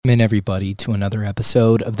Welcome everybody to another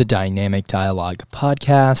episode of the Dynamic Dialogue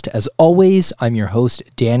podcast. As always, I'm your host,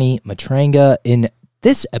 Danny Matranga, and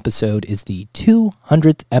this episode is the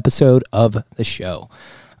 200th episode of the show.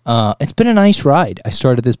 It's been a nice ride. I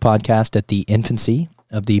started this podcast at the infancy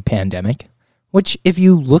of the pandemic, which if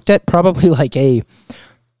you looked at probably like a,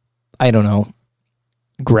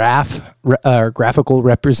 graphical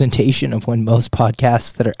representation of when most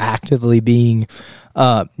podcasts that are actively being,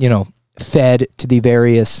 fed to the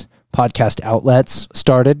various podcast outlets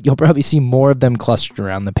started, you'll probably see more of them clustered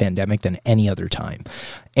around the pandemic than any other time.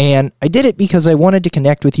 And I did it because I wanted to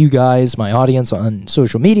connect with you guys, my audience on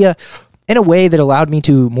social media, in a way that allowed me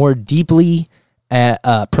to more deeply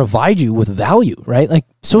provide you with value, right? Like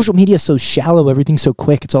social media is so shallow, everything's so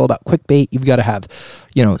quick. It's all about clickbait. You've got to have,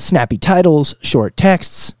 snappy titles, short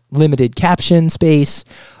texts, limited caption space,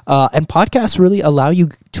 and podcasts really allow you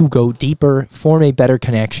to go deeper, form a better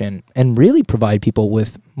connection, and really provide people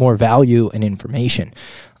with more value and information.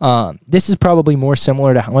 This is probably more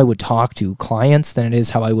similar to how I would talk to clients than it is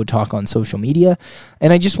how I would talk on social media.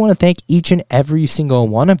 And I just want to thank each and every single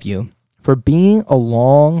one of you for being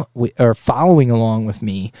along with, or following along with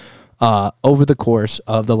me over the course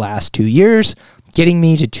of the last 2 years, getting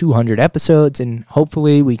me to 200 episodes, and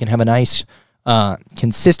hopefully we can have a nice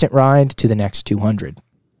consistent ride to the next 200.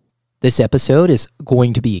 This episode is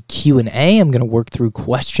going to be a Q&A. I'm going to work through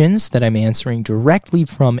questions that I'm answering directly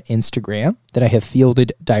from Instagram that I have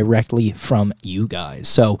fielded directly from you guys.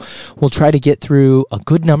 So we'll try to get through a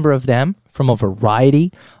good number of them from a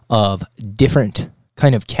variety of different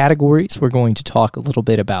kind of categories. We're going to talk a little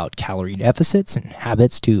bit about calorie deficits and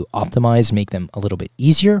habits to optimize, make them a little bit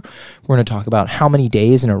easier. We're going to talk about how many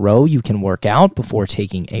days in a row you can work out before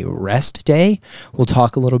taking a rest day. We'll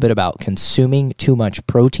talk a little bit about consuming too much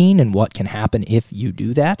protein and what can happen if you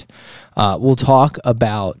do that. We'll talk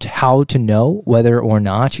about how to know whether or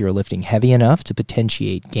not you're lifting heavy enough to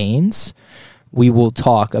potentiate gains. We will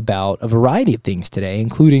talk about a variety of things today,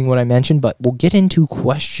 including what I mentioned, but we'll get into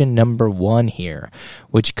question number 1 here,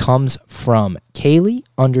 which comes from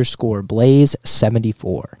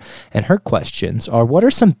Kaylee_Blaze74. And her questions are, what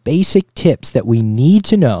are some basic tips that we need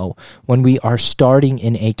to know when we are starting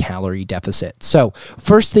in a calorie deficit? So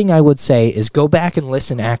first thing I would say is go back and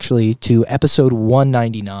listen actually to episode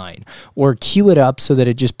 199, or cue it up so that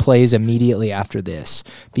it just plays immediately after this,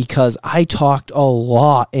 because I talked a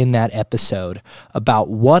lot in that episode about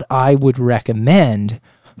what I would recommend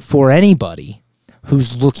for anybody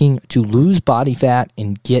who's looking to lose body fat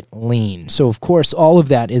and get lean. So of course, all of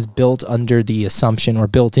that is built under the assumption, or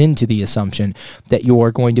built into the assumption, that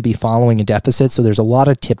you're going to be following a deficit. So there's a lot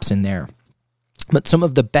of tips in there. But some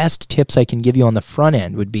of the best tips I can give you on the front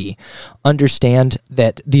end would be understand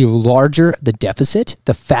that the larger the deficit,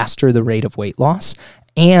 the faster the rate of weight loss,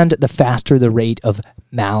 and the faster the rate of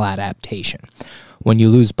maladaptation. When you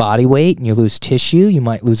lose body weight and you lose tissue, you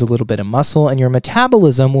might lose a little bit of muscle, and your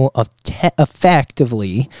metabolism will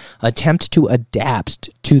effectively attempt to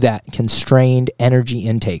adapt to that constrained energy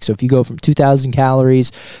intake. So if you go from 2,000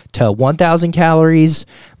 calories to 1,000 calories,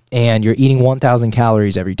 and you're eating 1,000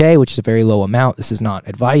 calories every day, which is a very low amount. This is not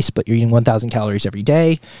advice, but you're eating 1,000 calories every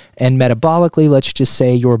day. And metabolically, let's just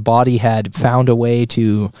say your body had found a way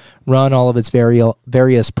to run all of its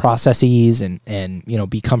various processes and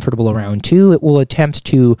be comfortable around 2. It will attempt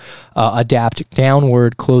to adapt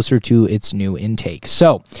downward closer to its new intake.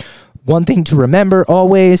 So one thing to remember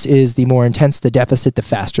always is the more intense the deficit, the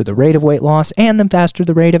faster the rate of weight loss, and the faster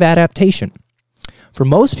the rate of adaptation. For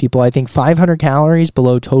most people, I think 500 calories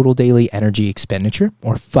below total daily energy expenditure,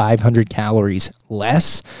 or 500 calories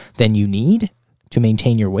less than you need to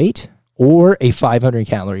maintain your weight, or a 500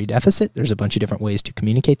 calorie deficit, there's a bunch of different ways to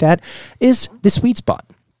communicate that, is the sweet spot.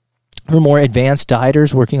 For more advanced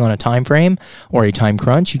dieters working on a time frame or a time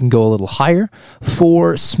crunch, you can go a little higher.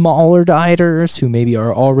 For smaller dieters who maybe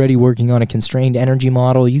are already working on a constrained energy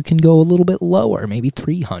model, you can go a little bit lower, maybe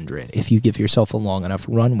 300 if you give yourself a long enough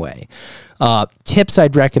runway. Tips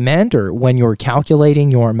I'd recommend are when you're calculating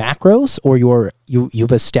your macros or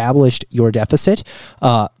you've established your deficit,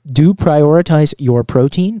 do prioritize your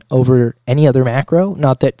protein over any other macro.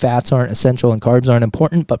 Not that fats aren't essential and carbs aren't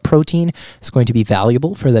important, but protein is going to be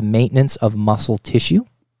valuable for the maintenance of muscle tissue,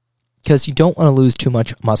 because you don't want to lose too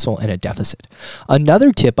much muscle in a deficit.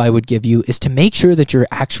 Another tip I would give you is to make sure that you're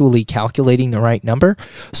actually calculating the right number.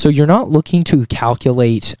 So you're not looking to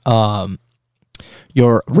calculate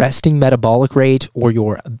your resting metabolic rate or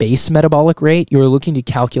your base metabolic rate. You're looking to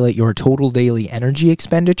calculate your total daily energy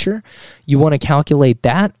expenditure. You want to calculate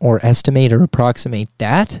that or estimate or approximate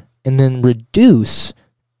that, and then reduce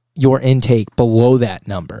your intake below that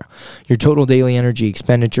number. Your total daily energy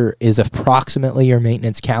expenditure is approximately your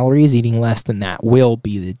maintenance calories. Eating less than that will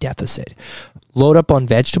be the deficit. Load up on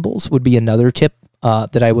vegetables would be another tip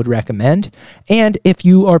that I would recommend. And if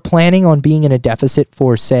you are planning on being in a deficit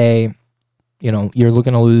for, say, you're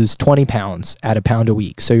looking to lose 20 pounds at a pound a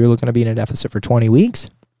week, so you're looking to be in a deficit for 20 weeks,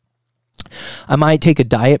 I might take a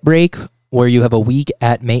diet break where you have a week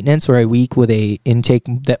at maintenance or a week with a intake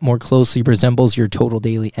that more closely resembles your total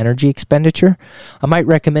daily energy expenditure. I might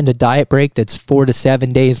recommend a diet break that's 4 to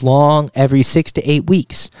 7 days long every 6 to 8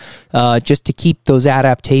 weeks, just to keep those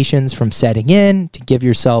adaptations from setting in, to give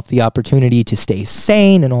yourself the opportunity to stay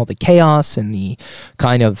sane in all the chaos and the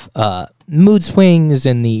kind of mood swings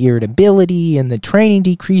and the irritability and the training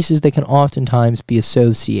decreases that can oftentimes be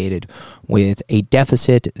associated with a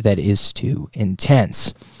deficit that is too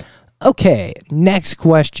intense. Okay, next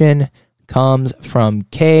question comes from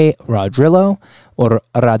K. Rodrillo or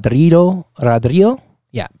Radrio?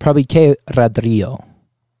 Yeah, probably K. Radrio.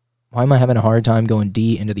 Why am I having a hard time going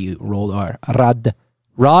D into the rolled R?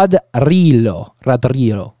 Radrio.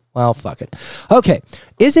 Well, fuck it. Okay,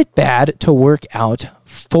 is it bad to work out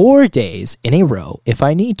 4 days in a row if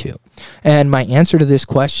I need to? And my answer to this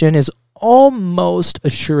question is almost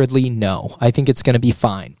assuredly no. I think it's going to be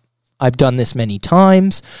fine. I've done this many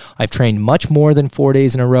times. I've trained much more than 4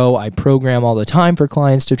 days in a row. I program all the time for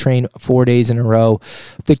clients to train 4 days in a row.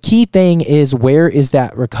 The key thing is, where is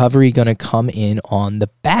that recovery going to come in on the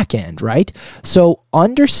back end, right? So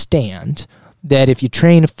understand that if you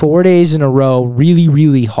train 4 days in a row really,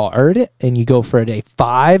 really hard, and you go for a day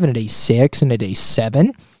 5 and a day 6 and a day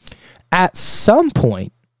 7, at some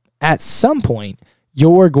point,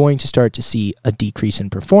 you're going to start to see a decrease in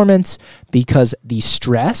performance, because the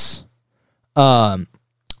stress,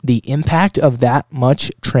 the impact of that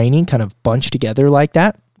much training kind of bunched together like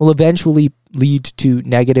that will eventually lead to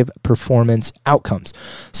negative performance outcomes.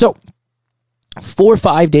 So 4 or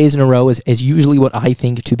 5 days in a row is usually what I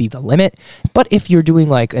think to be the limit. But if you're doing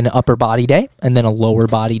like an upper body day and then a lower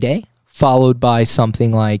body day, followed by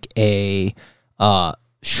something like a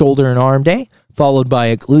shoulder and arm day, followed by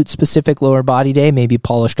a glute-specific lower body day, maybe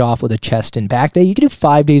polished off with a chest and back day, you can do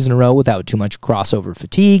 5 days in a row without too much crossover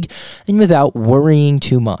fatigue and without worrying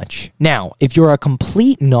too much. Now, if you're a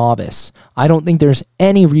complete novice, I don't think there's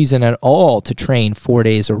any reason at all to train 4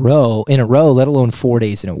 days in a row, let alone 4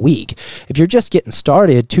 days in a week. If you're just getting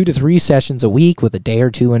started, 2 to 3 sessions a week with a day or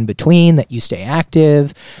two in between that you stay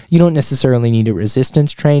active, you don't necessarily need to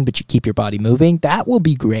resistance train, but you keep your body moving, that will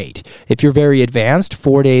be great. If you're very advanced,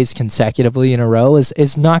 4 days consecutively in a row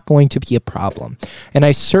is not going to be a problem. And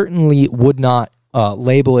I certainly would not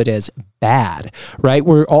label it as bad, right?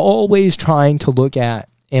 We're always trying to look at,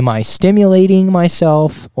 am I stimulating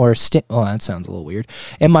myself that sounds a little weird.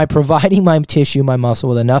 Am I providing my tissue, my muscle,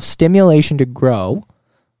 with enough stimulation to grow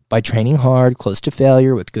by training hard, close to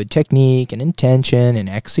failure, with good technique and intention and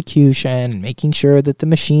execution, and making sure that the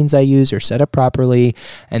machines I use are set up properly,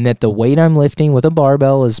 and that the weight I'm lifting with a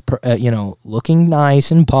barbell is, looking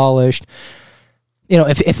nice and polished.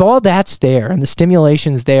 If all that's there and the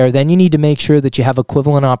stimulation's there, then you need to make sure that you have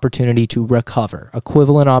equivalent opportunity to recover,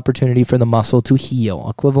 equivalent opportunity for the muscle to heal,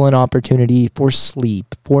 equivalent opportunity for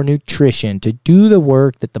sleep, for nutrition, to do the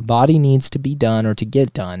work that the body needs to be done or to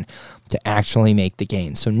get done to actually make the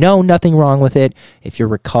gains. So no, nothing wrong with it if your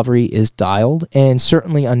recovery is dialed, and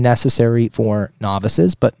certainly unnecessary for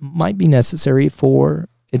novices, but might be necessary for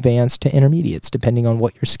advanced to intermediates, depending on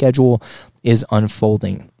what your schedule is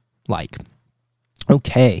unfolding like.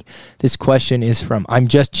 Okay, this question is from I'm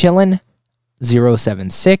Just Chillin'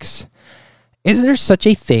 076. Is there such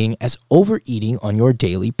a thing as overeating on your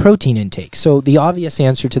daily protein intake? So the obvious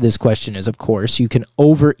answer to this question is, of course, you can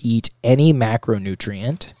overeat any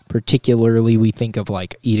macronutrient. Particularly, we think of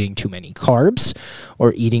like eating too many carbs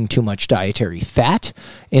or eating too much dietary fat,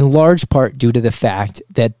 in large part due to the fact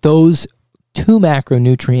that those two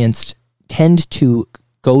macronutrients tend to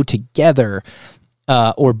go together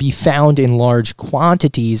or be found in large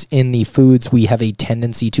quantities in the foods we have a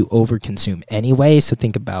tendency to overconsume anyway. So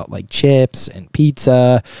think about like chips and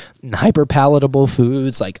pizza and hyperpalatable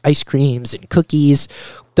foods like ice creams and cookies.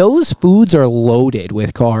 Those foods are loaded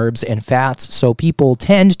with carbs and fats, so people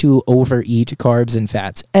tend to overeat carbs and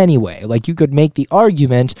fats anyway. Like, you could make the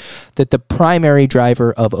argument that the primary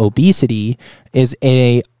driver of obesity is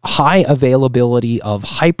a high availability of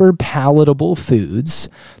hyperpalatable foods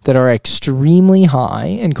that are extremely high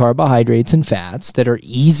in carbohydrates and fats that are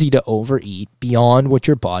easy to overeat beyond what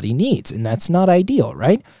your body needs, and that's not ideal,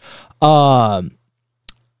 right?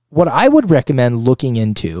 What I would recommend looking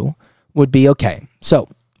into would be, okay, so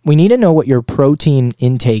we need to know what your protein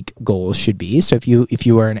intake goals should be. So if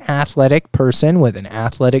you are an athletic person with an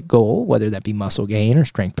athletic goal, whether that be muscle gain or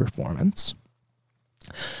strength performance,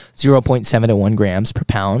 0.7 to 1 grams per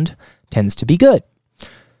pound tends to be good.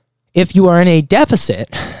 If you are in a deficit,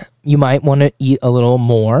 you might want to eat a little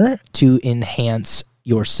more to enhance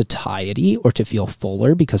your satiety or to feel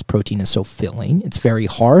fuller because protein is so filling. It's very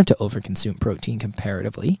hard to overconsume protein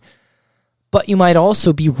comparatively. But you might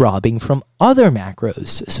also be robbing from other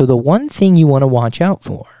macros. So the one thing you want to watch out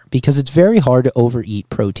for, because it's very hard to overeat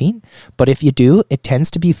protein, but if you do, it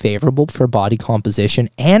tends to be favorable for body composition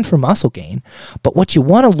and for muscle gain. But what you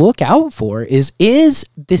want to look out for is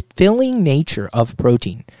the filling nature of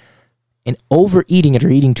protein. And overeating it or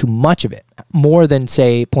eating too much of it, more than,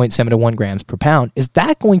 say, 0.7 to 1 grams per pound, is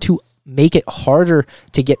that going to make it harder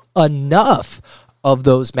to get enough of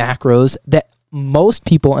those macros that most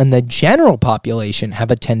people in the general population have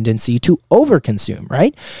a tendency to overconsume,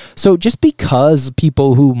 right? So just because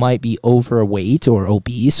people who might be overweight or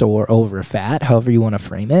obese or overfat, however you want to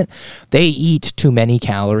frame it, they eat too many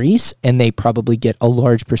calories and they probably get a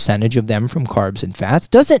large percentage of them from carbs and fats,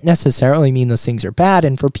 doesn't necessarily mean those things are bad.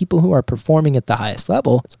 And for people who are performing at the highest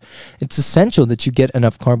level, it's essential that you get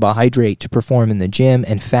enough carbohydrate to perform in the gym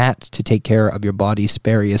and fat to take care of your body's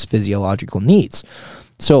various physiological needs.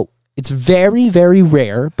 So it's very, very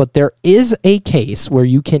rare, but there is a case where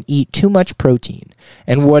you can eat too much protein.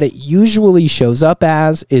 And what it usually shows up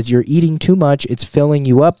as is you're eating too much. It's filling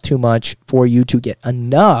you up too much for you to get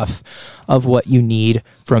enough of what you need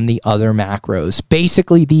from the other macros.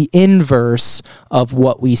 Basically, the inverse of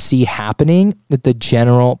what we see happening at the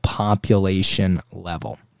general population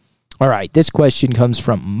level. All right, this question comes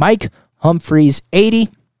from Mike Humphreys, 80.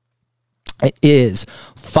 It is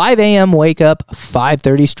 5 a.m. wake up,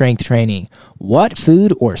 5:30 strength training. What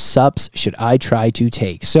food or sups should I try to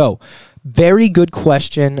take? So, very good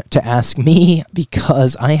question to ask me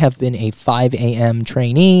because I have been a 5 a.m.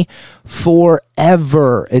 trainee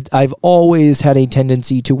forever. I've always had a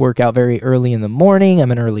tendency to work out very early in the morning.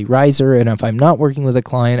 I'm an early riser, and if I'm not working with a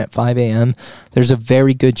client at 5 a.m., there's a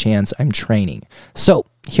very good chance I'm training. So,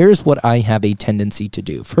 here's what I have a tendency to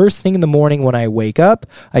do. First thing in the morning when I wake up,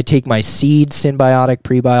 I take my Seed Synbiotic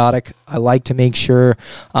Prebiotic. I like to make sure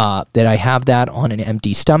that I have that on an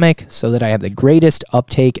empty stomach so that I have the greatest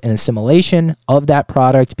uptake and assimilation of that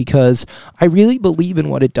product because I really believe in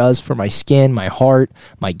what it does for my skin, my heart,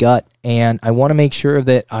 my gut, and I want to make sure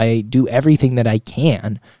that I do everything that I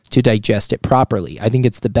can to digest it properly. I think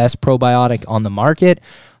it's the best probiotic on the market.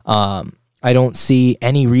 I don't see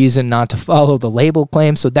any reason not to follow the label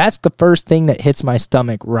claim. So that's the first thing that hits my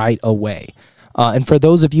stomach right away. And for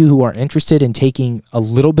those of you who are interested in taking a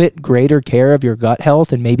little bit greater care of your gut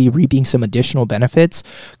health and maybe reaping some additional benefits,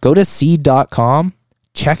 go to seed.com,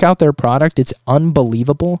 check out their product. It's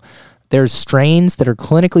unbelievable. There's strains that are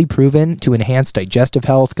clinically proven to enhance digestive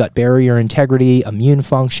health, gut barrier integrity, immune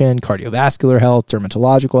function, cardiovascular health,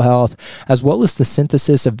 dermatological health, as well as the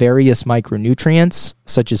synthesis of various micronutrients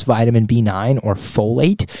such as vitamin B9 or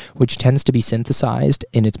folate, which tends to be synthesized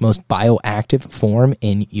in its most bioactive form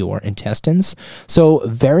in your intestines. So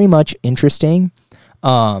very much interesting.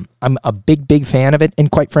 I'm a big fan of it.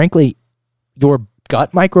 And quite frankly, your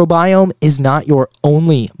gut microbiome is not your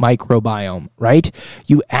only microbiome, right?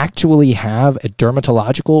 You actually have a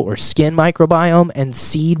dermatological or skin microbiome, and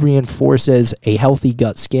Seed reinforces a healthy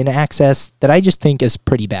gut-skin axis that I just think is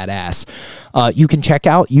pretty badass. You can check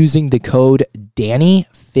out using the code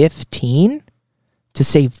DANNY15 to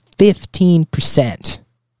save 15%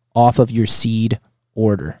 off of your Seed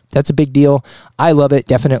order. That's a big deal. I love it.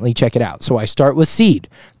 Definitely check it out. So I start with Seed.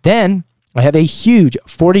 Then I have a huge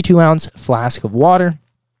 42-ounce flask of water,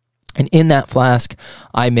 and in that flask,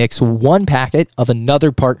 I mix 1 packet of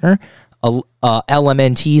another partner,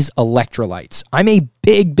 LMNT's electrolytes. I'm a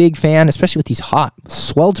big fan, especially with these hot,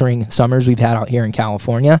 sweltering summers we've had out here in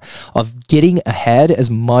California, of getting ahead as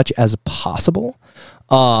much as possible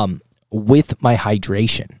with my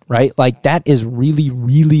hydration, right? Like that is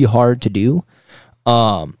really hard to do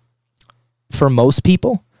for most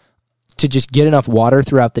people, to just get enough water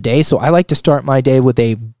throughout the day. So I like to start my day with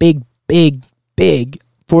a big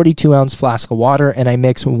 42-ounce flask of water, and I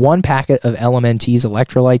mix 1 packet of LMNT's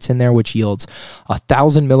electrolytes in there, which yields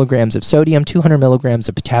 1,000 milligrams of sodium, 200 milligrams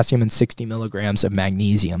of potassium, and 60 milligrams of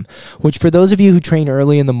magnesium, which for those of you who train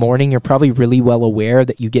early in the morning, you're probably really well aware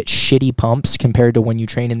that you get shitty pumps compared to when you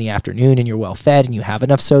train in the afternoon and you're well fed and you have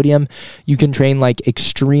enough sodium. You can train like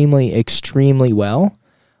extremely well.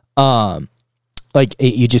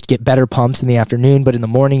 you just get better pumps in the afternoon, but in the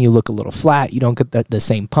morning you look a little flat. You don't get the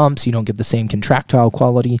same pumps. You don't get the same contractile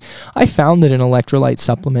quality. I found that an electrolyte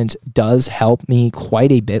supplement does help me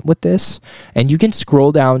quite a bit with this. And you can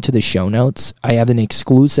scroll down to the show notes. I have an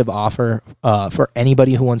exclusive offer for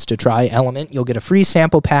anybody who wants to try Element. You'll get a free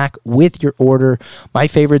sample pack with your order. My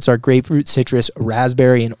favorites are grapefruit, citrus,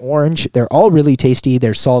 raspberry, and orange. They're all really tasty.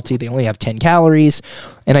 They're salty. They only have 10 calories.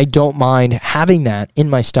 And I don't mind having that in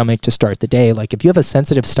my stomach to start the day. Like if you have a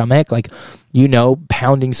sensitive stomach, like,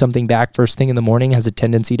 pounding something back first thing in the morning has a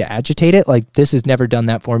tendency to agitate it. Like this has never done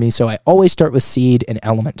that for me. So I always start with Seed and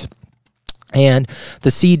Element. And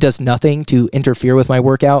the Seed does nothing to interfere with my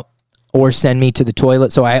workout or send me to the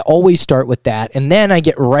toilet. So I always start with that. And then I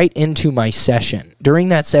get right into my session. During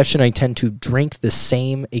that session, I tend to drink the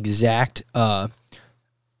same exact,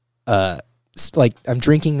 like I'm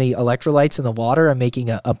drinking the electrolytes in the water. I'm making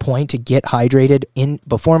a point to get hydrated in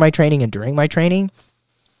before my training and during my training.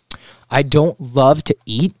 I don't love to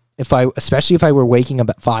eat especially if I were waking up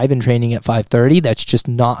at 5 and training at 5:30. That's just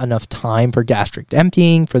not enough time for gastric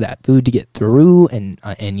emptying, for that food to get through and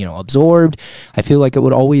absorbed. I feel like it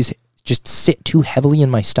would always just sit too heavily in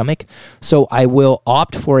my stomach. So I will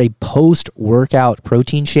opt for a post-workout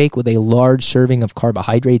protein shake with a large serving of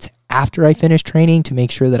carbohydrates after I finish training to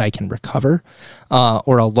make sure that I can recover,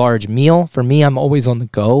 or a large meal. For me, I'm always on the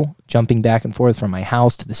go, jumping back and forth from my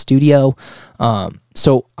house to the studio.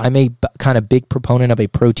 So I'm a kind of big proponent of a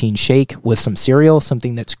protein shake with some cereal,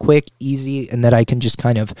 something that's quick, easy, and that I can just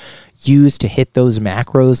kind of use to hit those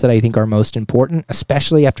macros that I think are most important,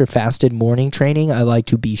 especially after fasted morning training. I like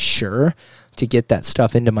to be sure to get that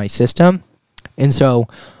stuff into my system. And so,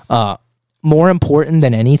 more important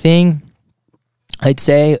than anything, I'd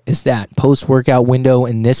say, is that post-workout window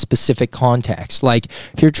in this specific context. Like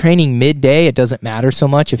if you're training midday, it doesn't matter so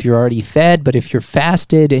much if you're already fed, but if you're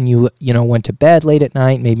fasted and you went to bed late at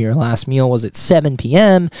night, maybe your last meal was at 7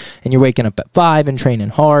 p.m. and you're waking up at 5 and training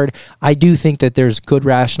hard, I do think that there's good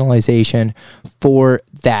rationalization for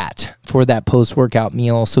that post-workout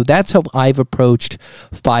meal. So that's how I've approached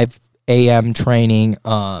 5 a.m. training,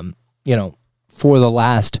 for the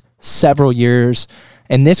last several years.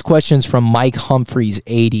 And this question's from Mike Humphreys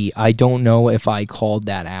 80. I don't know if I called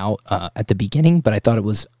that out at the beginning, but I thought it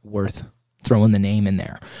was worth throwing the name in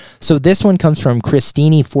there. So this one comes from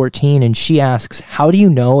Christine 14, and she asks, how do you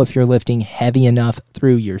know if you're lifting heavy enough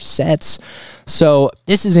through your sets? So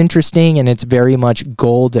this is interesting, and it's very much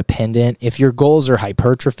goal dependent. If your goals are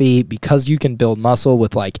hypertrophy, because you can build muscle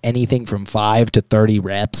with like anything from 5 to 30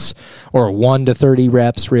 reps, or 1 to 30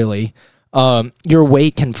 reps really, your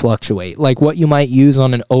weight can fluctuate. Like what you might use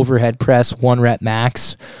on an overhead press 1 rep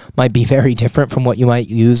max might be very different from what you might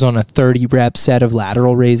use on a 30 rep set of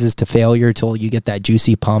lateral raises to failure till you get that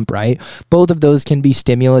juicy pump, right? Both of those can be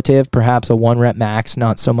stimulative. Perhaps a 1 rep max,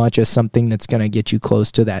 not so much as something that's going to get you close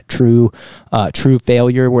to that true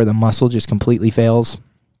failure where the muscle just completely fails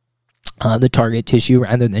the target tissue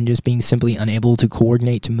rather than just being simply unable to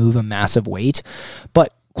coordinate to move a massive weight.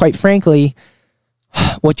 But quite frankly,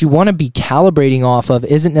 what you want to be calibrating off of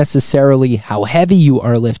isn't necessarily how heavy you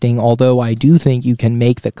are lifting, although I do think you can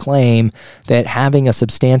make the claim that having a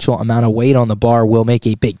substantial amount of weight on the bar will make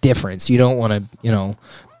a big difference. You don't want to,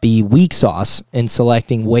 be weak sauce in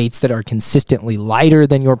selecting weights that are consistently lighter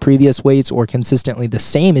than your previous weights or consistently the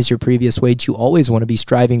same as your previous weights. You always want to be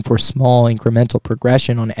striving for small incremental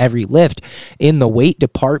progression on every lift. In the weight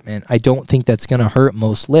department, I don't think that's going to hurt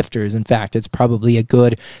most lifters. In fact, it's probably a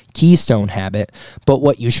good keystone habit. But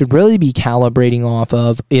what you should really be calibrating off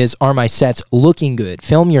of is, are my sets looking good?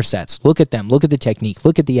 Film your sets. Look at them. Look at the technique.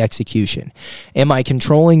 Look at the execution. Am I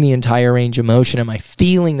controlling the entire range of motion? Am I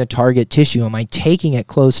feeling the target tissue? Am I taking it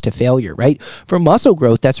close to failure, right? For muscle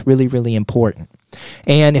growth, that's really, really important.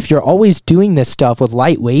 And if you're always doing this stuff with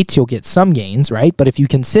light weights, you'll get some gains, right? But if you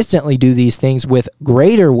consistently do these things with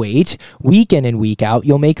greater weight, week in and week out,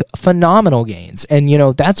 you'll make phenomenal gains. And,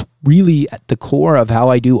 that's really at the core of how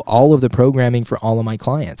I do all of the programming for all of my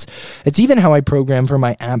clients. It's even how I program for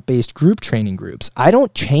my app-based group training groups. I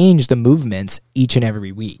don't change the movements each and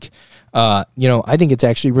every week. I think it's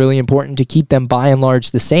actually really important to keep them by and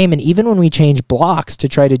large the same. And even when we change blocks, to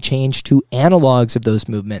try to change to analogs of those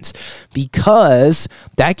movements, because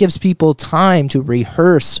that gives people time to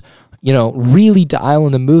rehearse, really dial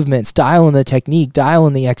in the movements, dial in the technique, dial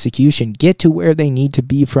in the execution, get to where they need to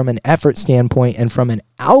be from an effort standpoint and from an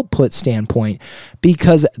output standpoint,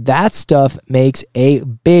 because that stuff makes a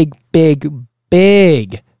big, big,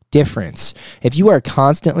 big difference. If you are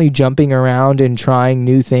constantly jumping around and trying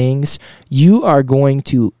new things, you are going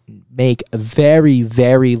to make very,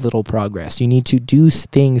 very little progress. You need to do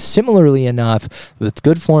things similarly enough with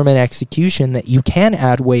good form and execution that you can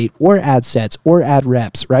add weight or add sets or add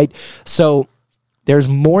reps, right? So there's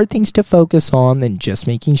more things to focus on than just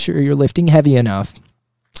making sure you're lifting heavy enough.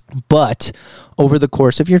 But over the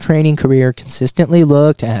course of your training career, consistently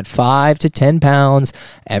look to add 5 to 10 pounds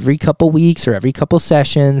every couple weeks or every couple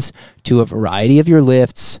sessions to a variety of your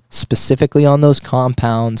lifts, specifically on those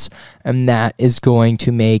compounds, and that is going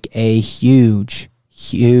to make a huge,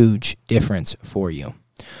 huge difference for you.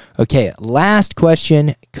 Okay, last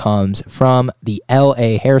question comes from the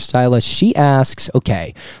LA hairstylist. She asks,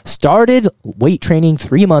 okay, started weight training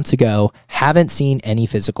 3 months ago, haven't seen any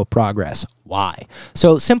physical progress. Why?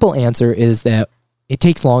 So simple answer is that it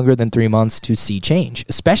takes longer than 3 months to see change,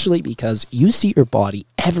 especially because you see your body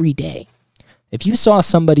every day. If you saw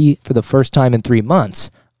somebody for the first time in 3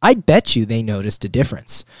 months, I'd bet you they noticed a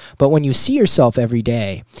difference. But when you see yourself every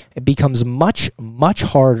day, it becomes much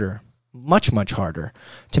harder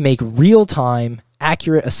to make real-time,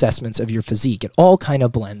 accurate assessments of your physique. It all kind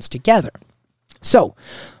of blends together. So,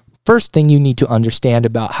 first thing you need to understand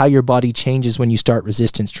about how your body changes when you start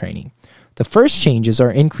resistance training. The first changes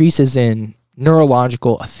are increases in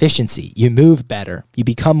neurological efficiency. You move better. You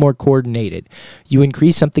become more coordinated. You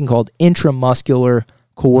increase something called intramuscular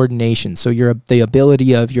coordination. So the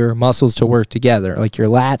ability of your muscles to work together, like your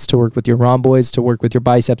lats to work with your rhomboids, to work with your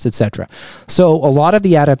biceps, etc. So a lot of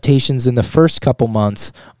the adaptations in the first couple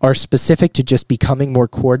months are specific to just becoming more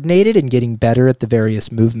coordinated and getting better at the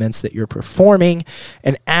various movements that you're performing.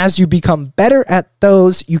 And as you become better at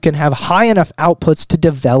those, you can have high enough outputs to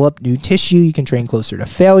develop new tissue. You can train closer to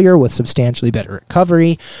failure with substantially better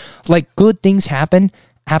recovery. Like, good things happen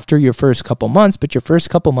after your first couple months, but your first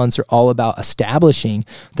couple months are all about establishing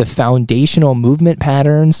the foundational movement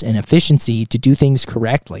patterns and efficiency to do things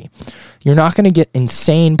correctly. You're not going to get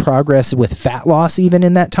insane progress with fat loss even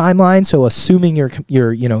in that timeline. So assuming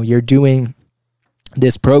you're doing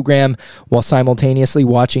this program while simultaneously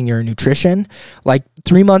watching your nutrition, like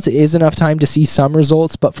 3 months is enough time to see some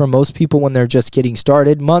results, but for most people when they're just getting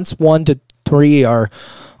started, months 1 to 3 are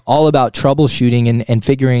all about troubleshooting and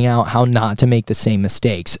figuring out how not to make the same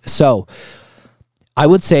mistakes. So I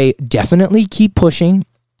would say definitely keep pushing.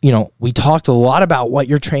 We talked a lot about what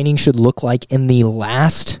your training should look like in the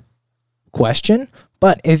last question,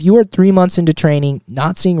 but if you are 3 months into training,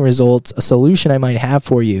 not seeing results, a solution I might have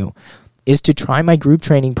for you is to try my group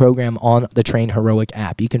training program on the Train Heroic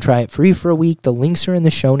app. You can try it free for a week. The links are in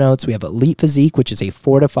the show notes. We have Elite Physique, which is a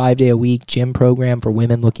 4 to 5 day a week gym program for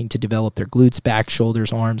women looking to develop their glutes, back,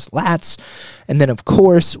 shoulders, arms, lats. And then, of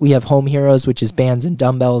course, we have Home Heroes, which is bands and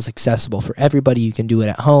dumbbells, accessible for everybody. You can do it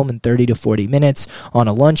at home in 30 to 40 minutes on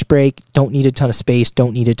a lunch break. Don't need a ton of space,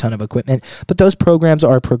 don't need a ton of equipment. But those programs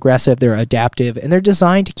are progressive, they're adaptive, and they're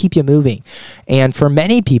designed to keep you moving. And for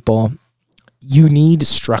many people, you need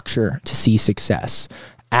structure to see success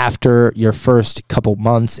after your first couple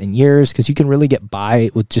months and years, because you can really get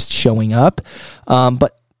by with just showing up.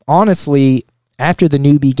 But honestly, after the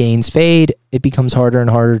newbie gains fade, it becomes harder and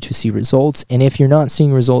harder to see results. And if you're not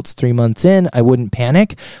seeing results 3 months in, I wouldn't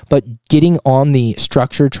panic. But getting on the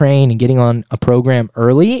structure train and getting on a program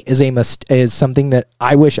early is something that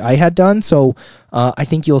I wish I had done. So I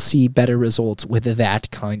think you'll see better results with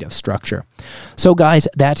that kind of structure. So guys,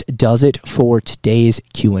 that does it for today's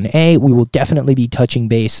Q&A. We will definitely be touching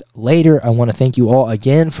base later. I want to thank you all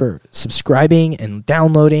again for subscribing and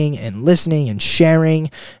downloading and listening and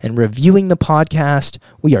sharing and reviewing the podcast.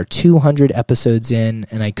 We are 200 episodes in,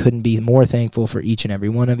 and I couldn't be more thankful for each and every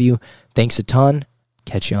one of you. Thanks a ton.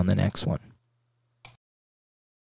 Catch you on the next one.